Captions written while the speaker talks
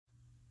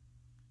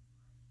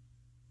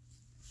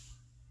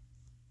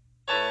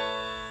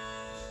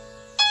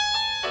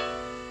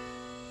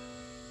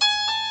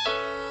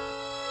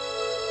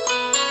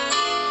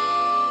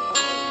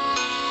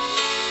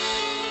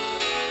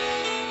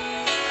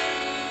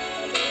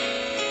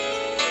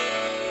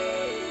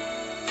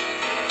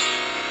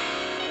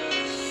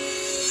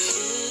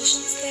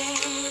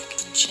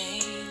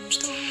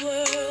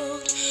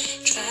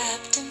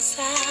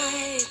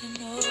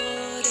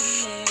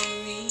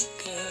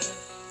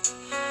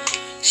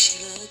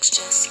looks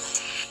just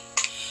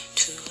like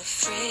too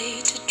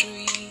afraid to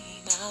dream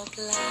out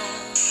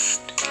loud.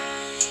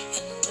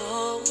 And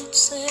though it's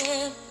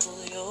simple,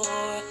 your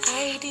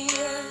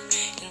idea,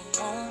 it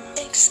won't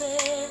make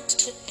sense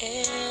to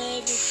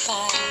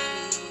everybody.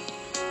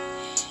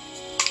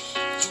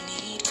 You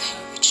need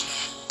courage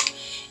now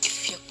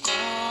if you're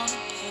gonna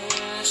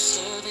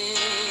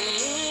persevere.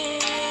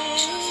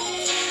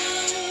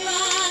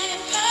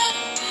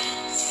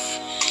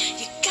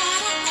 You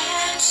gotta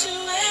answer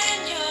when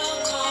you're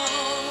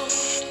called.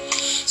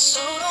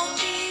 So don't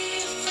be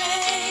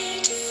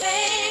afraid to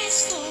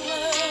face the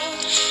world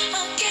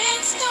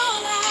against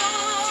all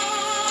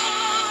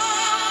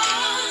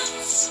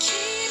odds.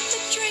 Keep the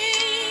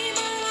dream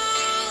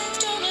alive,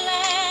 don't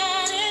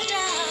let it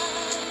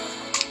die.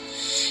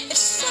 If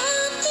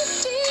something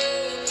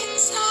deep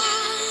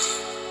inside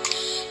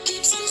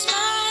keeps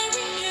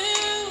inspiring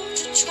you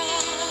to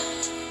try,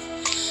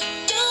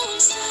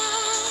 don't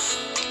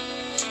stop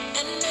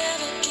and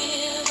never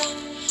give up.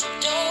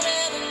 Don't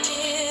ever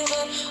give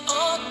up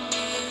on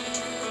you.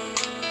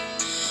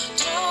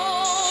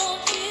 Don't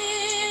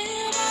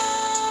give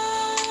up.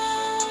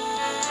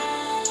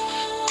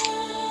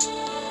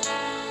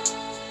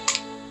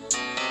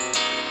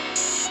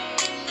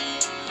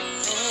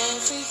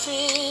 Every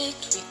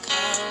victory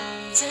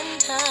comes in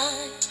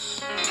time.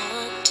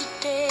 Work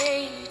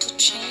today to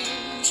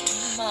change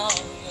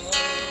tomorrow.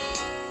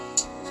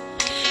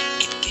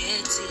 It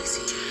gets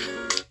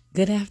easier.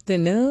 Good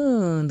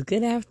afternoon.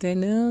 Good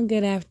afternoon.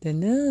 Good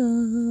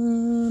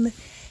afternoon.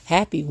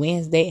 Happy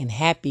Wednesday and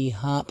happy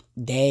hump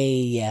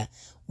day.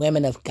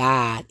 Women of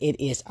God, it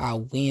is our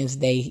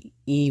Wednesday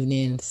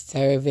evening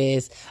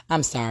service.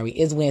 I'm sorry,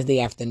 it's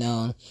Wednesday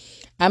afternoon.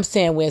 I'm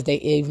saying Wednesday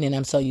evening.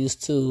 I'm so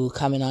used to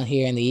coming on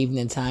here in the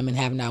evening time and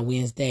having our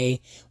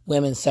Wednesday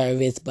women's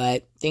service,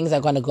 but things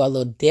are going to go a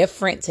little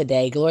different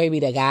today. Glory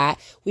be to God.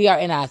 We are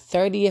in our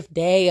 30th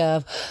day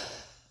of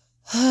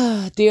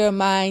dear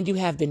mind, you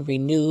have been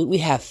renewed. We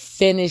have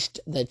finished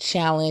the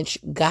challenge.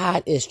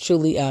 God is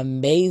truly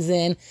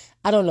amazing.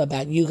 I don't know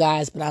about you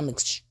guys, but I'm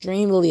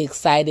extremely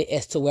excited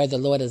as to where the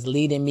Lord is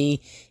leading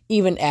me,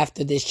 even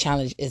after this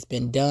challenge has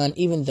been done,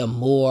 even the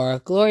more.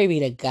 Glory be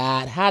to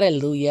God.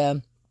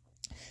 Hallelujah.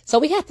 So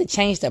we have to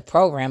change the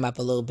program up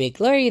a little bit.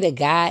 Glory to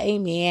God.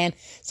 Amen.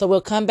 So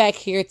we'll come back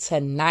here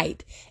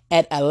tonight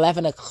at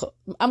 11 o'clock.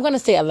 I'm going to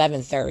say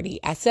 11:30.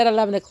 I said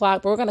 11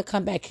 o'clock, but we're going to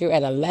come back here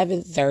at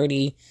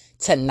 11:30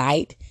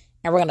 tonight.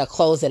 And we're going to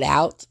close it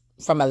out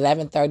from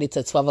 11:30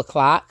 to 12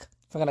 o'clock.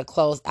 We're going to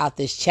close out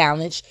this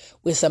challenge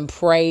with some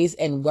praise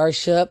and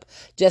worship,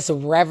 just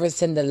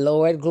reverencing the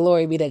Lord.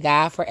 Glory be to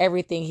God for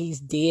everything he's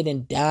did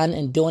and done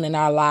and doing in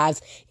our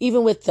lives,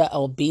 even with the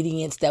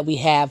obedience that we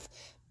have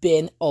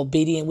been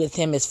obedient with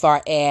him as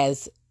far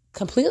as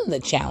completing the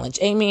challenge.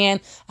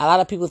 Amen. A lot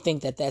of people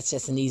think that that's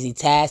just an easy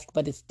task,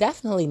 but it's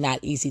definitely not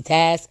easy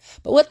task.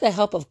 But with the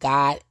help of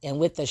God and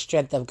with the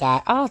strength of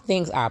God, all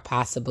things are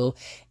possible.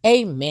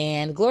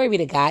 Amen. Glory be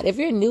to God. If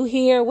you're new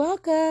here,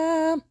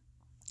 welcome.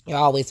 You're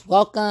always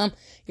welcome.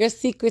 Your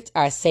secrets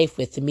are safe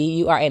with me.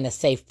 You are in a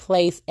safe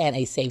place and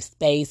a safe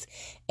space.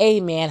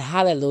 Amen.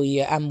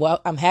 Hallelujah.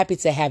 I'm happy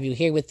to have you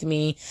here with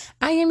me.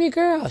 I am your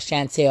girl,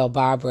 Chantel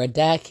Barbara,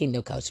 the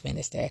Kingdom Coach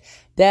Minister,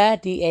 the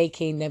D.A.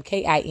 Kingdom,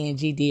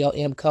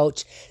 KINGDOM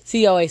Coach,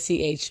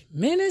 COACH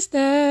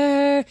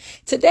Minister.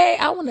 Today,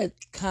 I want to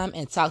come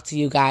and talk to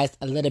you guys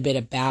a little bit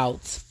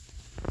about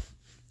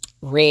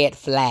red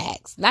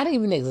flags. Not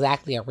even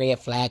exactly a red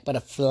flag, but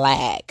a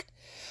flag.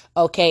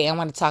 Okay, I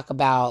want to talk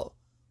about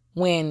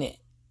when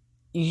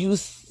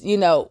knowing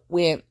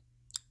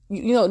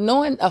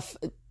a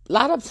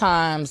lot of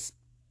times,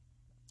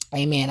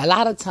 amen, a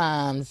lot of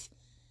times,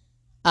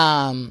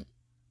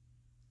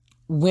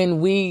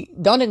 when we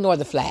don't ignore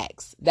the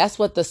flags. That's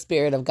what the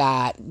Spirit of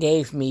God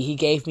gave me. He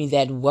gave me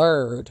that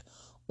word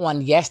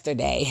on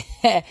yesterday.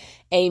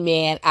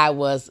 Amen. I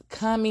was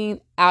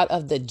coming out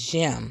of the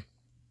gym.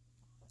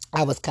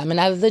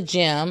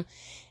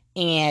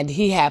 And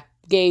he had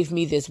gave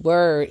me this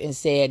word and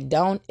said,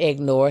 don't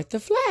ignore the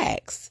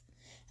flags.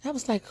 And I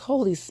was like,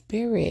 Holy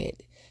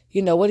Spirit,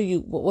 what are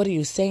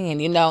you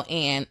saying?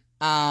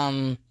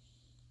 And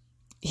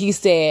he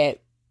said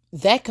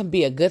that can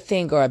be a good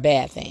thing or a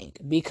bad thing,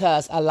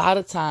 because a lot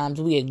of times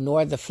we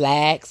ignore the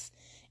flags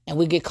and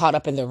we get caught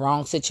up in the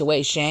wrong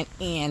situation.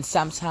 And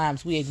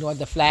sometimes we ignore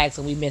the flags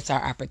and we miss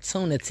our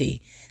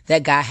opportunity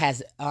that God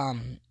has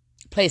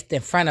placed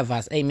in front of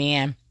us.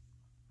 Amen.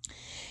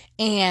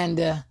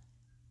 And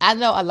I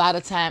know a lot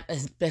of time,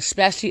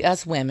 especially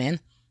us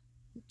women,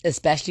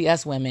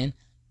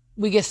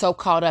 we get so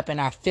caught up in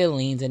our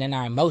feelings and in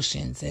our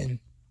emotions. And,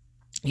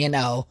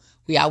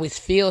 we always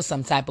feel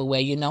some type of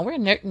way. We're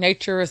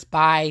nurturers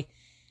by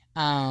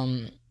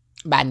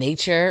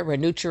nature. We're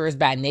nurturers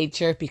by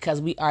nature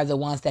because we are the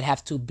ones that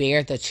have to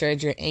bear the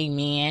children.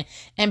 Amen.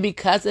 And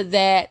because of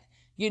that,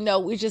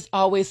 we're just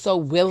always so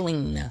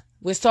willing.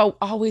 We're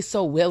always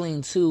so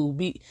willing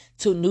to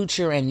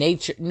nurture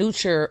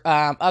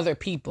other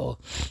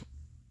people.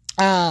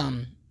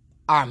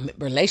 our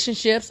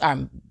relationships, our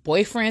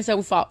boyfriends that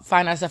we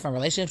find ourselves in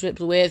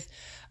relationships with,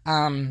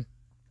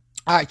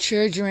 our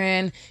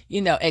children,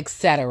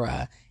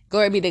 etc.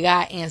 Glory be to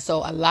God. And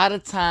so a lot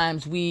of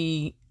times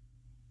we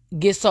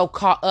get so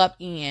caught up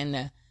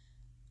in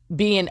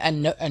being a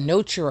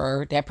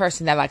nurturer, that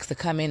person that likes to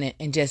come in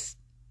and just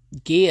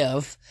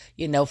give,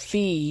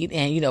 feed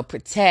and,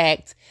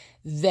 protect,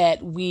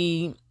 that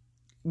we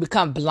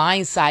become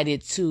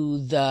blindsided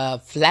to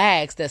the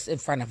flags that's in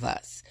front of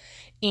us.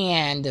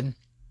 And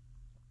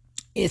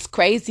it's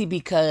crazy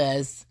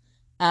because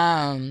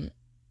a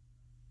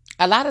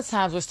lot of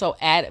times we're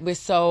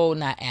so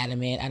not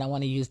adamant. I don't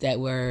want to use that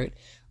word.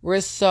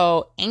 We're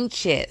so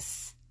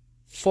anxious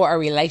for a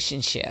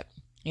relationship.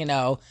 We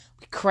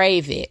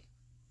crave it.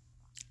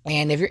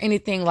 And if you're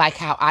anything like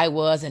how I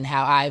was and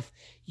how I've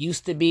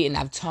used to be, and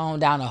I've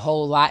toned down a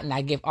whole lot, and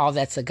I give all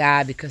that to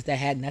God because that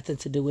had nothing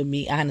to do with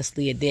me.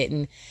 Honestly, it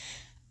didn't.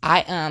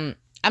 I'm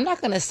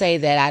not going to say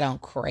that I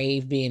don't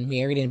crave being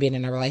married and being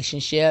in a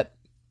relationship,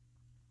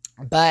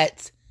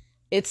 but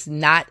it's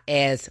not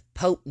as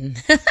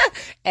potent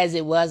as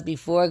it was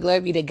before. Glory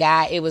be to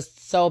God. It was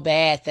so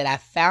bad that I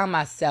found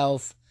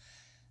myself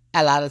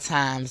a lot of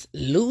times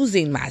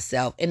losing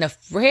myself, and the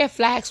red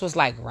flags was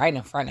like right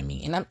in front of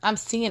me, and I'm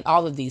seeing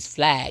all of these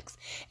flags,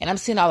 and I'm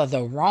seeing all of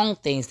the wrong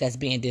things that's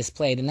being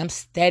displayed, and I'm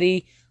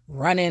steady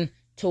running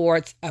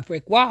towards a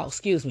brick wall,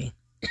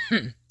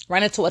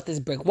 running towards this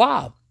brick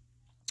wall,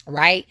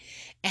 right?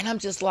 And I'm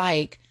just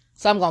like,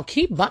 so I'm going to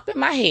keep bumping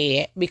my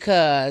head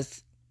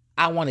because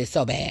I want it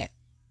so bad,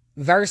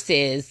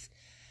 versus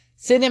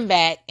sitting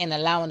back and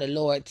allowing the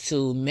Lord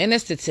to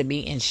minister to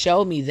me and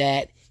show me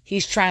that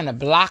He's trying to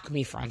block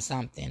me from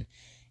something.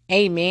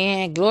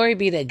 Amen. Glory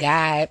be to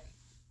God.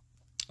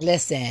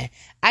 Listen,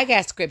 I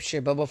got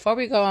scripture, but before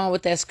we go on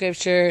with that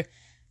scripture,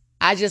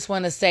 I just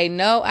want to say,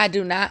 no, I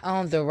do not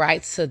own the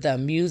rights to the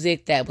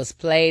music that was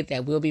played,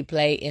 that will be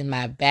played in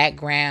my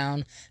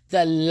background.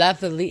 The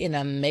lovely and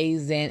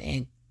amazing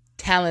and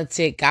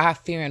talented,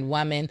 God-fearing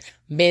woman,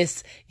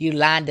 Miss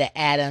Yolanda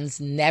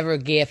Adams, Never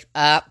Give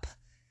Up.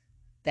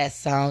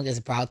 This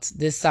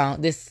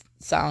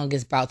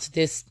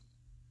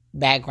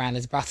background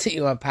is brought to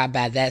you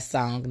by that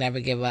song, Never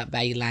Give Up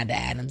by Yolanda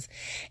Adams.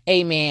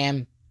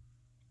 Amen.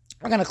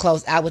 We're going to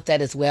close out with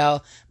that as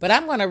well. But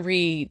I'm going to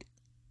read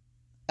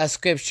a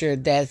scripture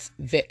that's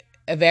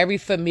a very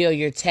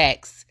familiar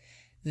text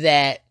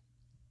that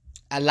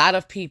a lot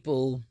of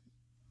people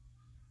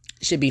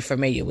should be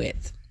familiar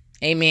with.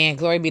 Amen.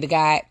 Glory be to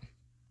God.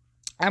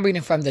 I'm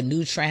reading from the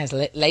New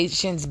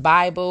Translations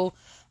Bible,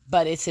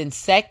 but it's in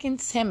 2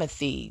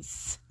 Timothy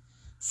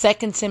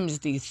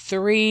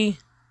 3,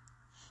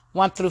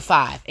 1 through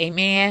 5.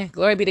 Amen.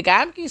 Glory be to God.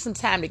 I'm going to give you some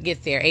time to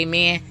get there.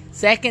 Amen.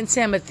 2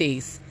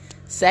 Timothy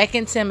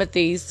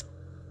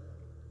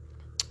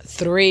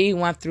 3,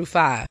 1 through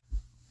 5.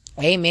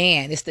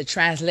 Amen. It's the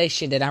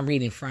translation that I'm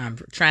reading from.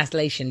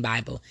 Translation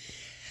Bible.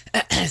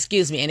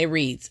 Excuse me. And it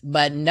reads,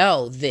 but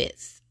know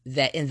this,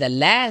 that in the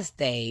last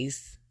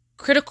days,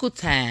 critical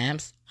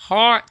times,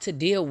 hard to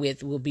deal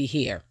with, will be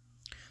here.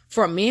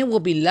 For men will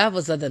be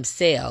lovers of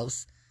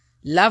themselves,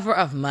 lover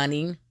of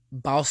money,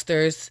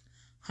 boasters,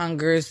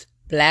 hungers,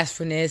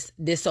 blasphemous,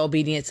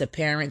 disobedient to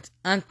parents,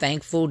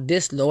 unthankful,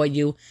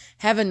 disloyal,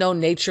 having no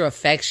nature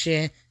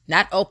affection,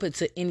 not open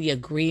to any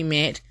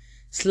agreement,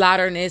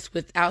 slaughternous,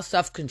 without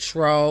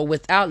self-control,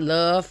 without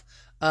love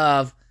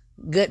of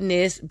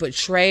goodness,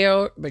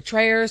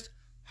 betrayers,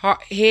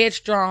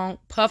 headstrong,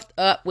 puffed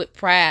up with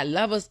pride,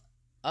 lovers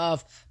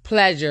of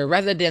pleasure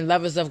rather than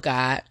lovers of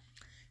God,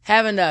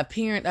 having the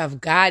appearance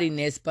of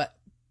godliness, but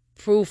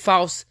proven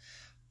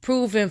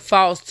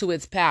false to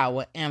its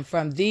power, and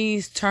from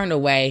these turn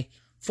away,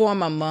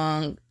 form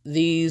among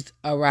these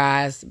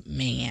arise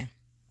men.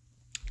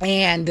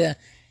 And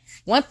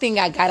one thing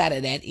I got out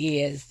of that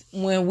is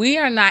when we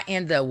are not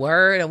in the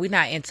word and we're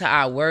not into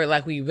our word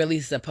like we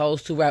really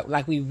supposed to,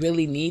 like we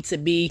really need to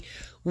be,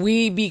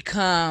 we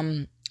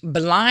become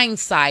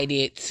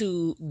blindsided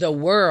to the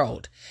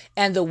world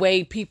and the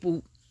way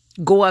people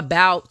go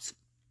about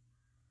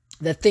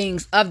the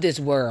things of this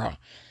world.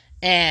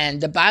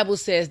 And the Bible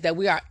says that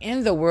we are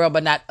in the world,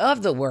 but not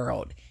of the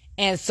world.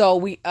 And so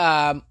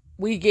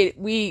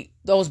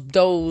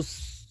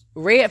those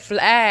red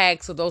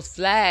flags, or those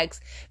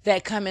flags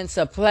that come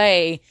into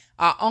play,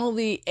 are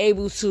only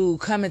able to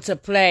come into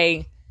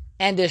play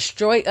and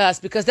destroy us,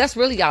 because that's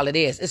really all it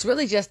is. It's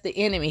really just the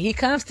enemy. He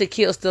comes to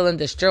kill, steal, and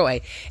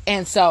destroy.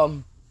 And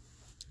so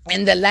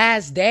in the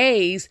last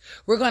days,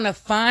 we're going to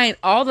find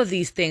all of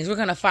these things. We're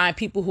going to find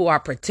people who are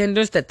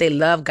pretenders that they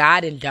love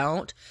God and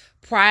don't.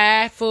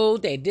 Prideful,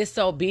 they're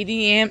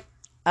disobedient,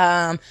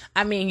 I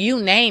mean,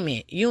 you name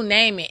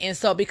it. And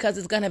so because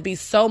it's going to be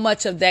so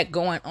much of that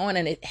going on,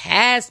 and it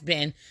has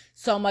been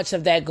so much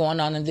of that going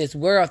on in this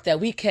world, that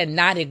we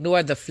cannot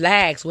ignore the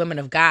flags, women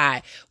of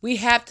God. We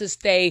have to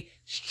stay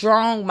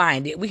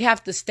strong-minded. We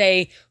have to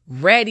stay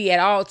ready at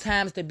all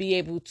times to be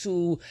able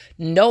to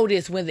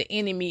notice when the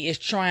enemy is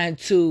trying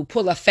to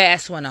pull a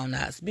fast one on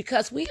us,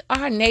 because we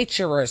are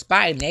naturers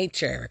by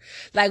nature.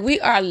 Like, we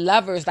are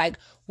lovers. Like,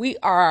 we're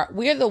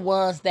the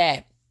ones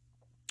that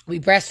we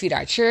breastfeed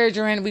our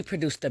children. We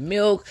produce the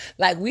milk.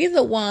 Like, we're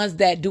the ones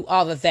that do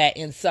all of that.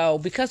 And so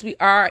because we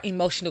are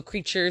emotional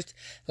creatures,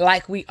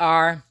 like we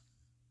are,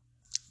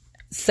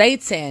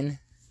 Satan,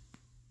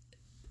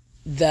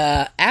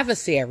 the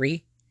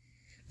adversary,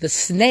 the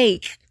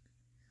snake,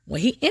 when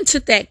he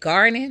entered that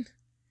garden,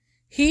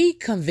 he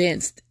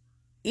convinced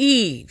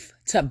Eve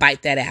to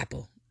bite that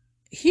apple.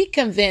 He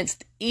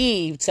convinced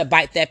Eve to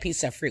bite that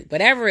piece of fruit.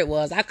 Whatever it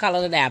was, I call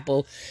it an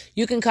apple.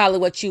 You can call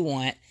it what you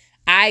want.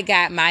 I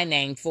got my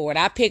name for it.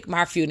 I picked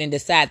my fruit and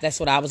decided that's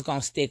what I was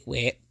going to stick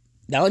with.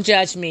 Don't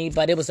judge me,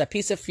 but it was a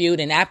piece of fruit,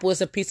 and apple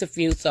is a piece of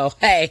fruit. So,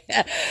 hey,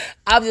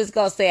 I'm just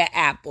going to say an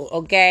apple,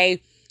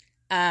 okay?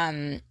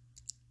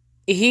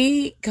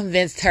 He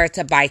convinced her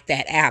to bite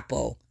that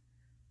apple.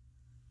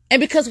 And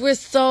because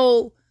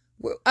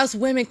us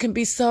women can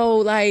be so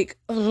like,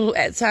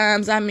 at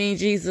times, I mean,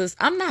 Jesus,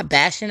 I'm not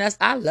bashing us.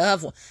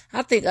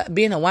 I think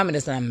being a woman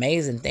is an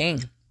amazing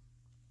thing.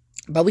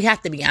 But we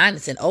have to be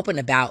honest and open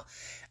about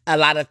a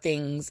lot of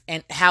things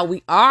and how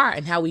we are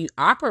and how we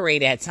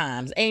operate at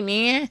times.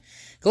 Amen.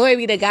 Glory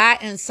be to God.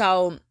 And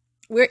so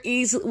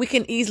we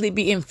can easily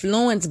be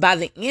influenced by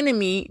the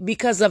enemy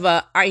because of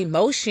our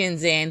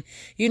emotions, and,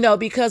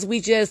 because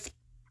we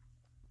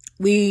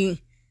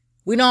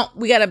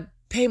got to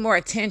pay more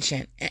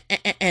attention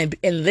and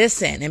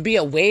listen and be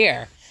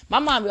aware. My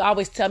mom would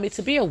always tell me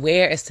to be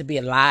aware is to be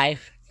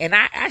alive. And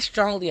I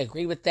strongly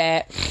agree with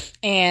that.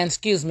 And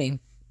excuse me.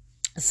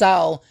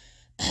 So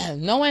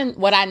knowing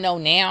what I know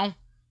now,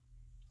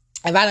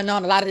 if I'd have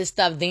known a lot of this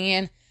stuff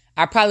then,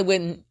 I probably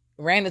wouldn't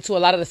ran into a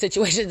lot of the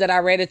situations that I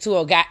ran into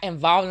or got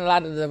involved in a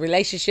lot of the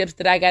relationships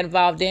that I got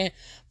involved in.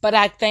 But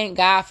I thank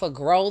God for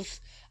growth.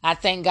 I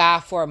thank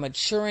God for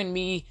maturing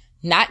me,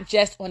 not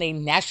just on a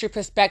natural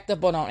perspective,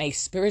 but on a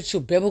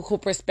spiritual, biblical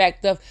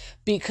perspective,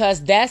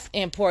 because that's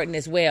important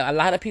as well. A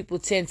lot of people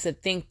tend to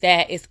think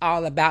that it's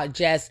all about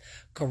just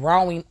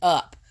growing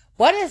up.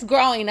 What is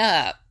growing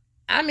up?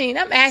 I mean,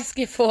 I'm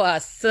asking for a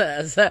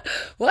sis.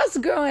 What's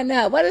growing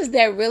up? What does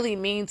that really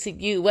mean to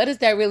you? What does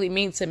that really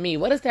mean to me?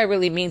 What does that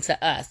really mean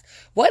to us?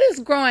 What is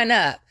growing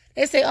up?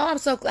 They say, oh,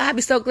 I'd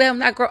be so glad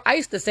when I grow. I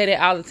used to say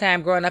that all the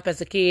time growing up as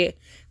a kid.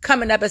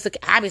 Coming up as a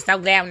kid, I'd be so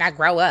glad when I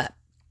grow up.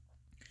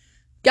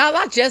 Y'all,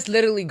 I just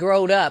literally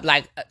growed up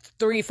like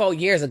 3-4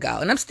 years ago,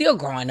 and I'm still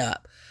growing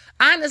up.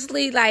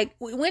 Honestly, like,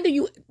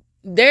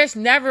 there's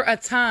never a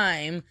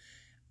time...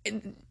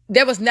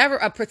 There was never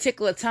a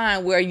particular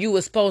time where you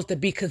were supposed to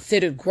be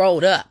considered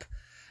grown up.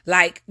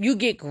 Like, you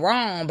get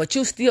grown, but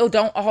you still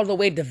don't all the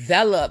way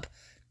develop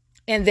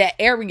in that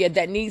area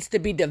that needs to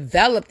be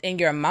developed in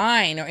your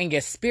mind or in your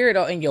spirit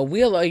or in your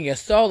will or in your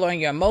soul or in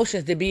your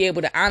emotions to be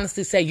able to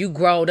honestly say you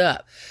growed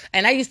up.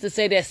 And I used to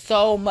say that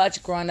so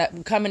much growing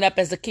up, coming up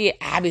as a kid.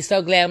 I'd be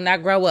so glad when I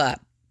grow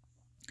up.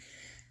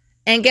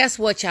 And guess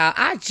what, y'all?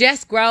 I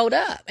just growed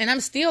up, and I'm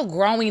still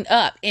growing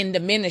up in the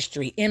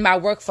ministry, in my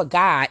work for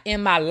God,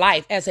 in my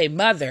life as a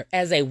mother,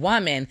 as a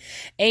woman,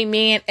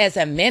 amen, as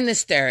a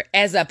minister,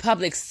 as a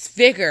public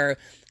figure,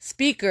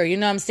 speaker, you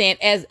know what I'm saying,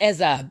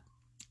 as a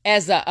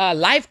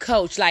life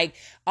coach. Like,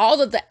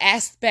 all of the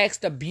aspects,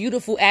 the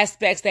beautiful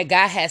aspects that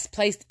God has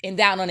placed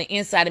down on the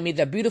inside of me,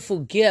 the beautiful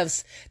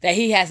gifts that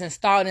he has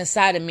installed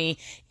inside of me,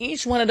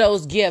 each one of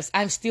those gifts,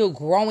 I'm still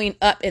growing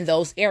up in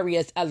those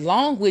areas,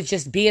 along with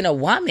just being a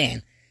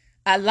woman,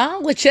 in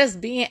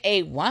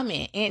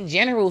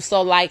general.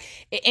 So like,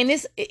 and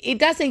it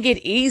doesn't get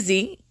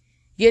easy.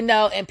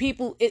 And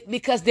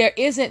because there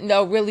isn't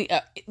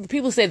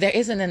people say there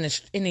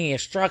isn't any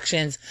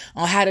instructions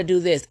on how to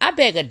do this. I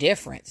beg a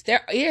difference.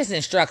 There is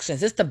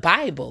instructions. It's the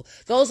Bible.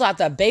 Those are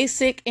the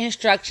basic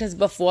instructions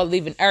before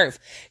leaving earth.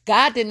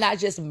 God did not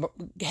just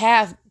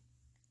have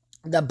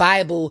the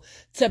Bible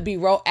to be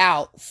wrote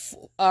out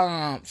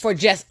for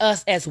just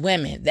us as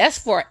women. That's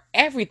for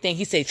everything.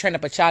 He said, train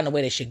up a child in the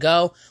way they should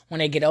go. When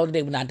they get older,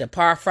 they will not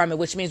depart from it,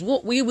 which means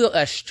we will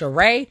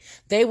astray.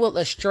 They will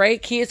astray.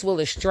 Kids will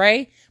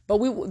astray. But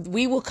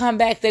we will come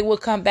back. They will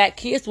come back.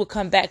 Kids will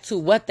come back to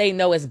what they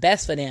know is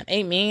best for them.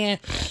 Amen.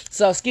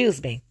 So,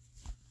 excuse me,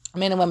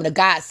 men and women of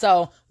God.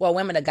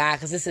 Women of God,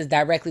 because this is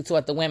directly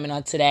toward the women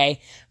on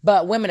today,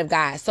 but women of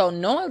God. So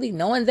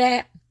knowing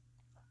that,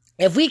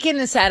 if we get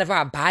inside of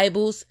our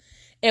Bibles,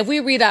 if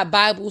we read our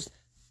Bibles,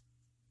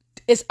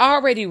 it's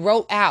already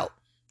wrote out.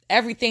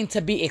 Everything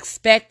to be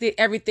expected,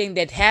 everything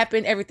that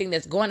happened, everything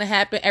that's going to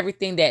happen,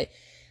 everything that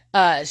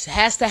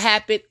has to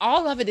happen.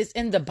 All of it is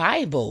in the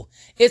Bible.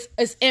 It's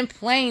in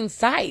plain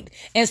sight.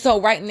 And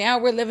so right now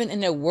we're living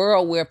in a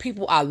world where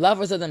people are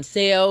lovers of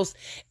themselves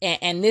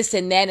and this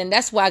and that. And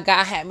that's why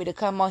God had me to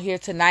come on here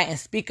tonight and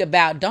speak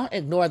about don't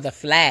ignore the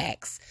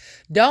flags.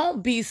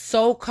 Don't be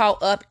so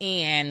caught up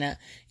in,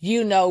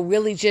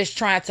 really just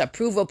trying to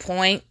prove a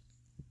point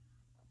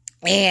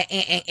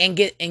and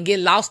get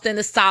lost in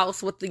the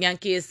sauce, what the young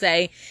kids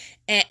say,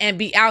 and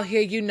be out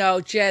here,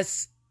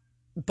 just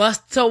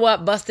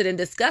busted and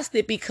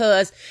disgusted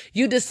because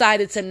you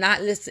decided to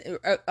not listen.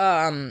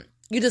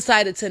 You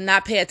decided to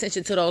not pay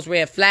attention to those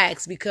red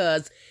flags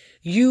because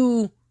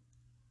you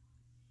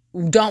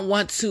don't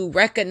want to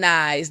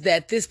recognize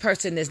that this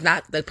person is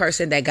not the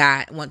person that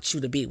God wants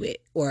you to be with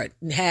or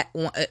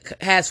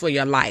has for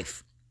your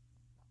life.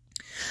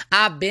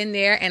 I've been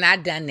there and I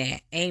done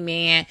that.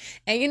 Amen.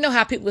 And you know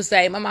how people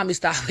say, my mom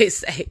used to always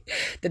say,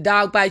 the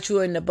dog bites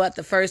you in the butt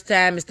the first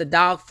time, it's the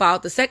dog's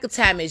fault. The second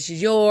time, it's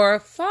your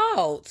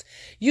fault.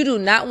 You do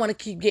not want to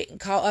keep getting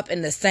caught up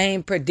in the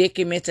same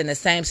predicaments and the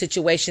same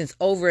situations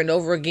over and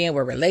over again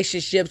with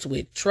relationships,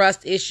 with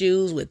trust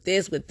issues, with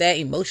this, with that,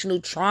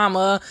 emotional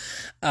trauma,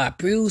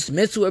 abuse,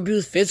 mental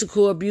abuse,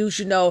 physical abuse,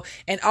 and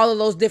all of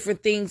those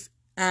different things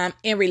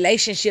in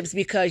relationships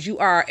because you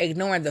are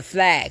ignoring the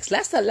flags.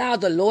 Let's allow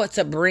the Lord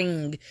to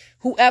bring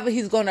whoever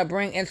he's going to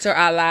bring into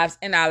our lives,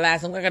 and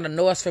we're going to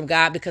know it's from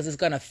God because it's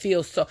going to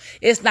feel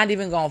it's not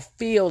even going to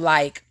feel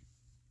like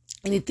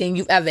anything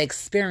you've ever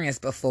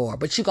experienced before,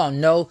 but you're going to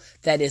know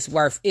that it's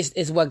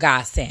what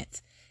God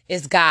sent.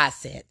 It's God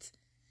sent.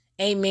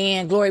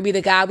 Amen. Glory be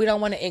to God. We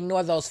don't want to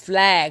ignore those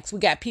flags. We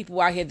got people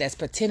out here that's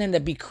pretending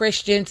to be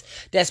Christians,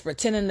 that's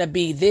pretending to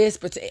be this.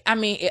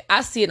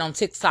 I see it on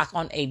TikTok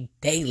on a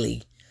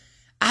daily.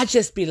 I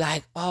just be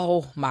like,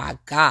 oh my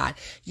God.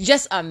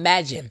 Just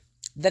imagine.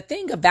 The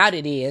thing about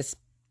it is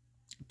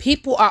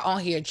people are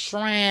on here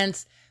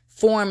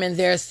transforming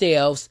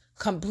themselves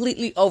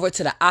completely over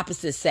to the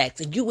opposite sex.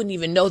 And you wouldn't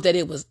even know that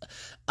it was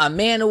a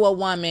man or a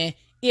woman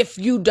if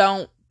you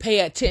don't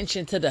pay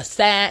attention to the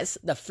signs,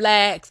 the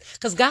flags,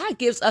 because God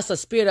gives us a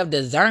spirit of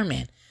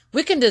discernment.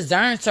 We can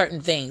discern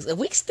certain things. If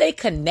we stay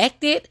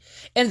connected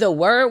in the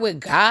word with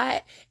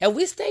God, and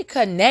we stay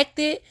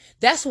connected,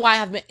 that's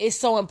why it's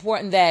so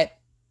important that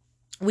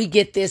we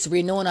get this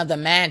renewing of the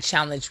mind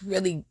challenge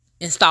really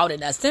installed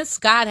in us. Since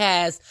God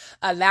has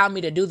allowed me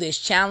to do this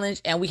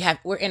challenge, and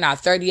we're in our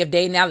 30th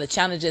day now, the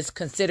challenge is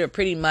considered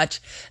pretty much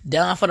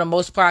done for the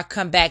most part.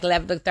 Come back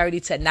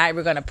 11:30 tonight.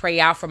 We're going to pray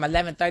out from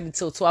 11:30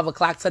 till 12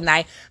 o'clock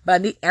tonight.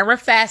 And we're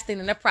fasting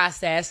in the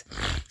process.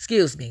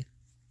 Excuse me.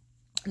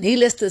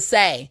 Needless to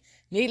say,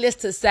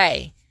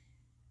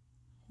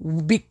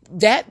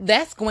 that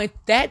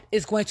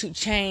is going to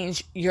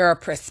change your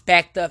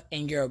perspective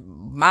and your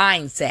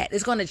mindset.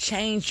 It's going to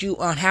change you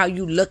on how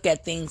you look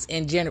at things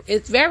in general.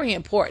 It's very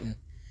important.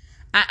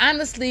 I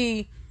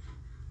honestly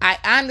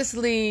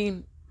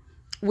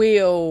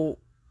will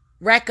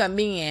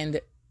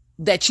recommend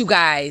that you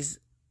guys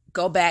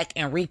go back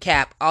and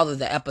recap all of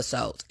the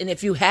episodes. And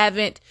if you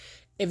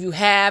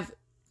have,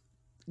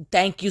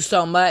 thank you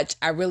so much.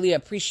 I really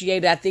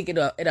appreciate it. I think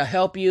it'll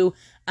help you.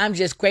 I'm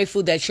just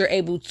grateful that you're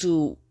able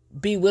to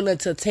be willing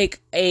to take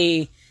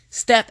a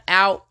step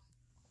out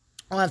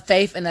on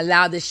faith and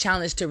allow this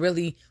challenge to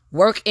really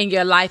work in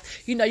your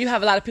life. You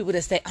have a lot of people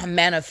that say, I'm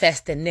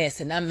manifesting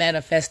this and I'm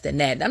manifesting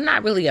that. I'm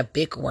not really a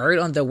big word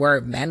on the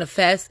word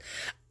manifest,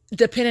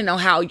 depending on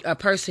how a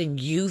person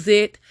use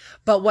it.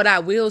 But what I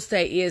will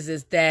say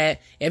is that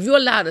if you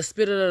allow the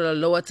Spirit of the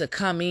Lord to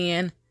come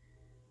in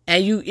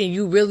and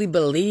you really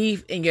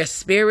believe in your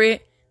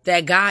spirit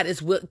that God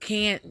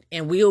can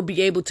and will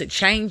be able to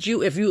change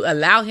you if you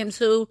allow him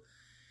to,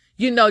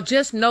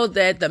 just know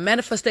that the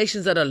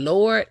manifestations of the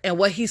Lord and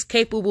what he's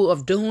capable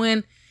of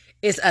doing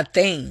is a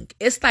thing.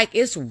 It's like,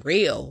 it's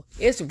real.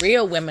 It's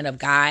real, women of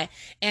God.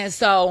 And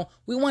so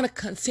we want to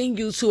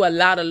continue to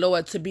allow the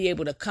Lord to be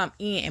able to come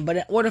in. But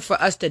in order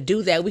for us to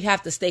do that, we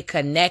have to stay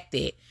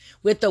connected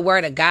with the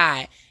word of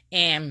God.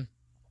 And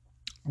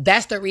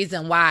that's the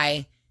reason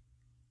why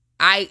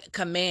I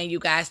command you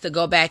guys to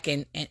go back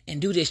and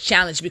do this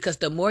challenge, because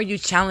the more you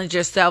challenge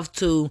yourself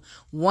to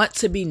want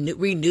to be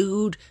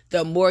renewed,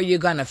 the more you're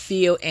going to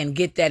feel and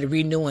get that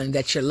renewing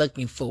that you're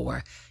looking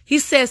for. He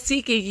says,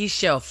 seek and ye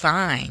shall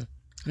find.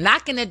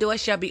 Knocking, the door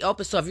shall be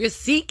open. So if you're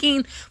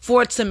seeking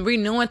for some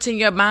renewing to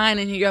your mind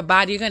and in your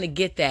body, you're going to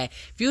get that.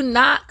 If you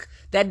knock,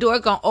 that door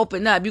going to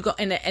open up.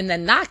 And the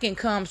knocking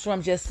comes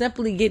from just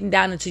simply getting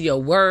down into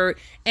your word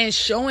and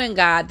showing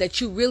God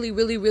that you really,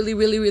 really, really,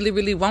 really, really,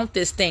 really want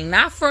this thing.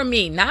 Not for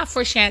me, not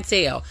for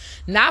Chantel,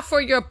 not for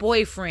your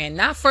boyfriend,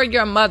 not for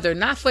your mother,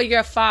 not for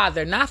your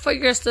father, not for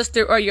your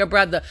sister or your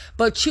brother,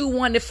 but you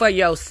want it for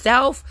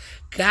yourself.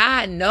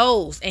 God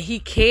knows and he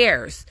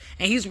cares,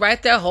 and he's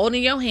right there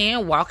holding your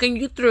hand, walking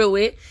you through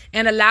it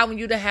and allowing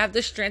you to have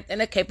the strength and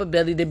the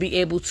capability to be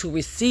able to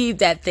receive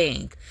that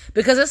thing,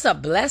 because it's a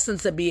blessing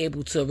to be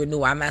able to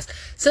renew our minds.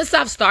 Since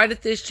I've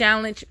started this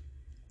challenge,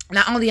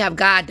 not only have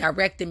God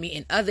directed me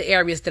in other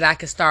areas that I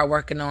can start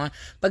working on,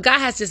 but God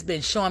has just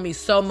been showing me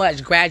so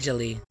much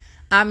gradually.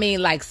 I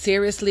mean, like,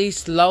 seriously,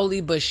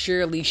 slowly but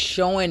surely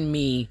showing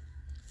me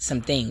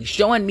some things,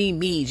 showing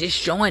me, just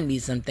showing me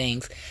some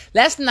things.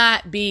 Let's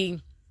not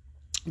be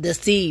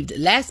deceived.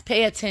 Let's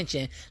pay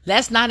attention.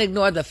 Let's not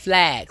ignore the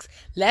flags.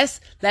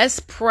 Let's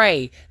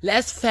pray.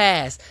 Let's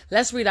fast.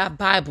 Let's read our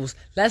Bibles.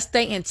 Let's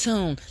stay in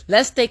tune.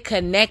 Let's stay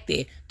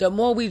connected. The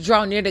more we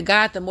draw near to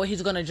God, the more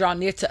he's going to draw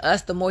near to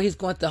us. The more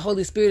the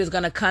Holy Spirit is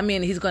going to come in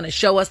and he's going to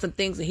show us some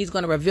things and he's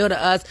going to reveal to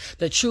us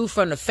the truth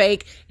from the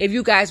fake. If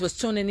you guys was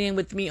tuning in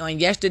with me on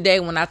yesterday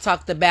when I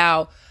talked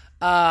about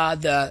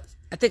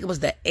I think it was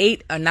the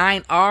 8 or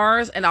 9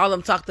 R's, and all of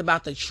them talked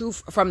about the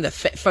truth from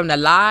the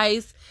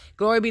lies.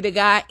 Glory be to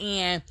God.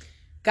 And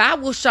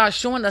God will start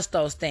showing us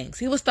those things.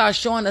 He will start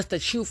showing us the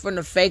truth from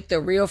the fake, the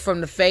real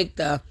from the fake,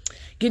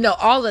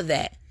 all of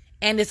that.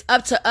 And it's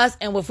up to us.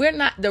 And if we're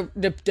not,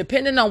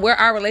 depending on where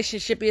our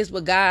relationship is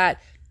with God,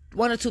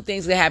 one or two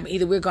things that happen.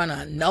 Either we're going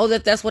to know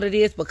that that's what it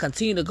is, but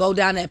continue to go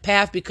down that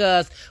path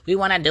because we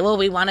want to do what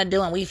we want to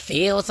do and we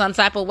feel some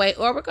type of way,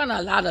 or we're going to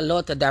allow the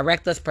Lord to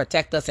direct us,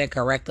 protect us, and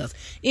correct us.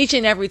 Each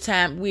and every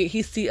time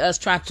he see us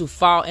trying to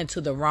fall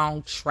into the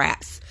wrong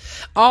traps.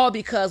 All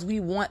because we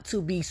want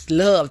to be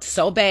loved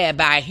so bad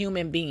by a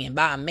human being,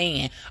 by a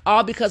man.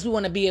 All because we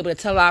want to be able to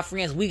tell our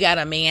friends we got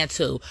a man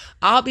too.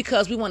 All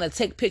because we want to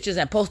take pictures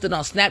and post it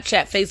on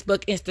Snapchat,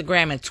 Facebook,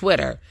 Instagram, and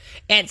Twitter,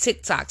 and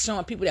TikTok,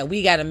 showing people that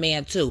we got a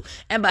man too.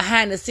 And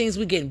behind the scenes,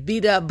 we getting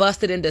beat up,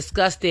 busted, and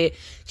disgusted,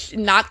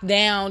 knocked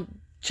down,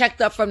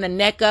 checked up from the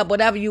neck up,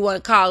 whatever you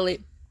want to call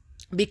it,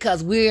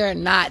 because we're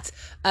not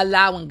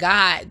allowing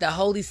God, the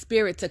Holy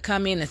Spirit, to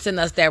come in and send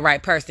us that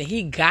right person.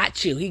 He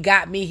got you. He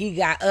got me. He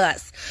got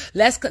us.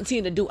 Let's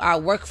continue to do our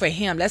work for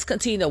him. Let's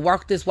continue to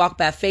walk this walk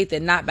by faith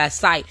and not by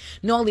sight,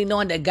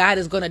 knowing that God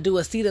is going to do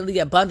exceedingly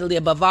abundantly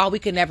above all we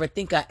can ever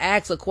think or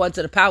ask, according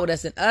to the power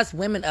that's in us,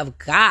 women of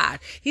God.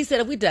 He said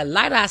if we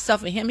delight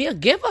ourselves in him, he'll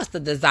give us the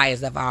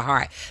desires of our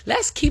heart.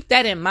 Let's keep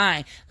that in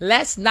mind.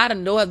 Let's not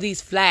ignore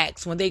these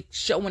flags when they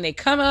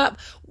come up.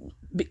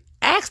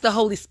 Ask the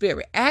Holy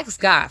Spirit.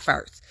 Ask God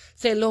first.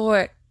 Say,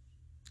 Lord,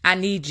 I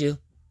need you.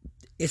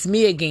 It's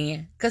me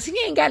again. Because he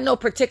ain't got no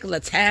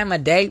particular time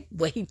of day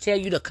where he tell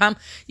you to come.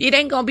 It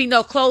ain't going to be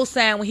no close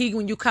sign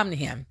when you come to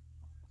him.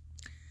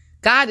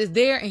 God is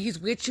there and he's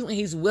with you and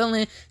he's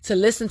willing to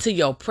listen to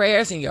your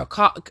prayers and your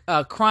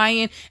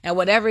crying and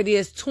whatever it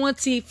is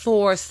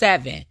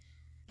 24/7.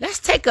 Let's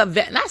take I'm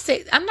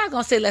not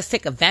going to say let's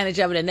take advantage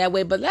of it in that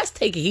way, but let's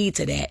take heed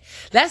to that.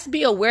 Let's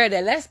be aware of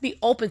that. Let's be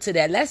open to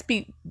that. Let's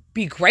be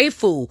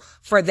grateful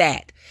for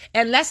that.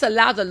 And let's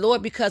allow the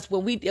Lord, because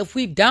if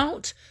we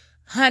don't,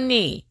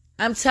 honey,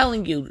 I'm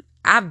telling you,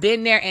 I've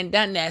been there and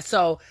done that.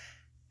 So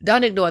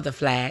don't ignore the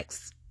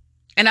flags.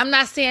 And I'm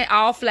not saying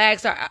all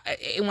flags are,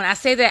 when I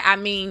say that, I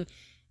mean,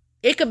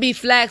 it could be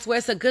flags where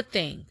it's a good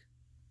thing,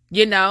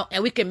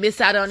 and we can miss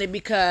out on it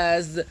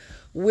because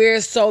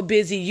we're so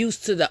busy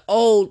used to that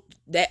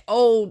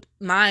old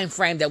mind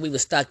frame that we were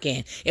stuck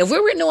in. If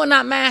we're renewing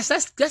our minds,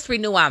 let's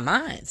renew our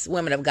minds,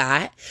 women of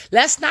God.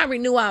 Let's not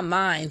renew our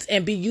minds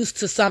and be used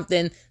to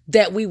something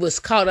that we was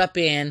caught up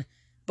in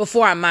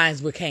before our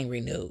minds became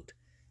renewed.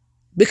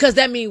 Because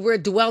that means we're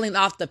dwelling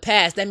off the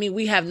past. That means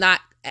we have not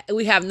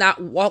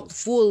walked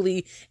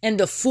fully in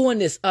the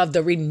fullness of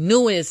the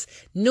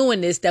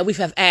newness that we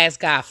have asked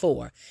God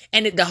for.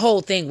 And the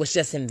whole thing was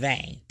just in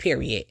vain,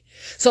 period.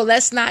 So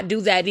let's not do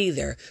that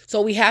either.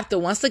 So we have to,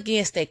 once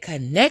again, stay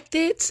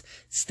connected,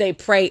 stay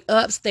prayed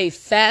up, stay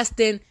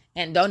fasting,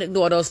 and don't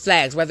ignore those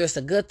flags, whether it's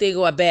a good thing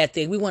or a bad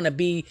thing. We want to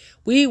be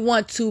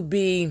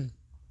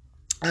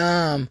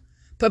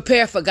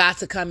prepared for God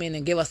to come in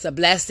and give us a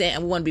blessing.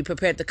 And we want to be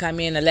prepared to come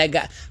in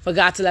and for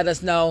God to let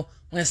us know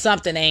when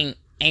something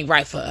ain't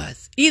right for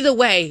us. Either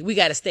way, we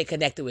got to stay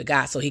connected with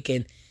God so he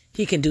can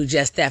do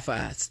just that for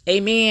us.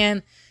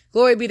 Amen.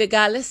 Glory be to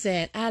God.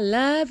 Listen, I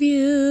love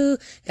you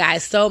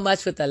guys so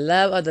much with the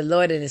love of the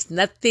Lord, and there's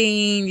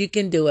nothing you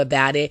can do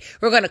about it.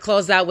 We're going to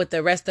close out with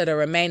the rest of the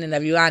remaining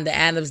of Yolanda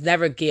Adams.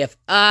 Never give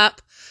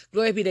up.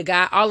 Glory be to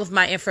God. All of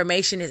my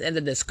information is in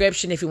the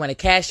description if you want to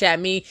cash at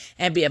me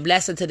and be a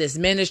blessing to this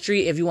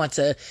ministry. If you want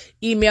to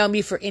email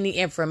me for any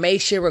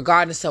information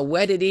regardless of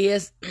what it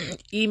is,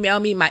 email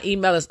me. My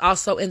email is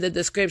also in the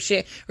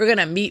description. We're going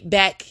to meet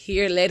back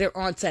here later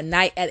on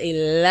tonight at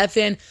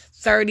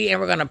 11:30, and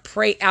we're going to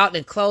pray out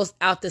and close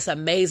out this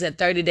amazing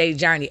 30-day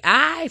journey.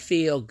 I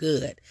feel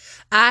good.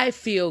 I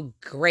feel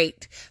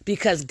great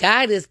because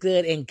God is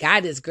good and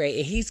God is great,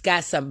 and he's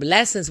got some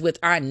blessings with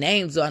our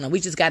names on them. We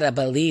just got to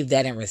believe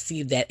that and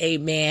receive that.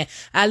 Amen.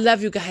 I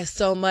love you guys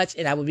so much,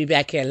 and I will be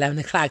back here at 11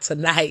 o'clock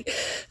tonight.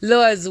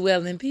 Lord's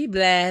willing. Be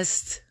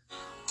blessed.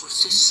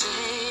 What's to say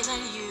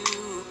that you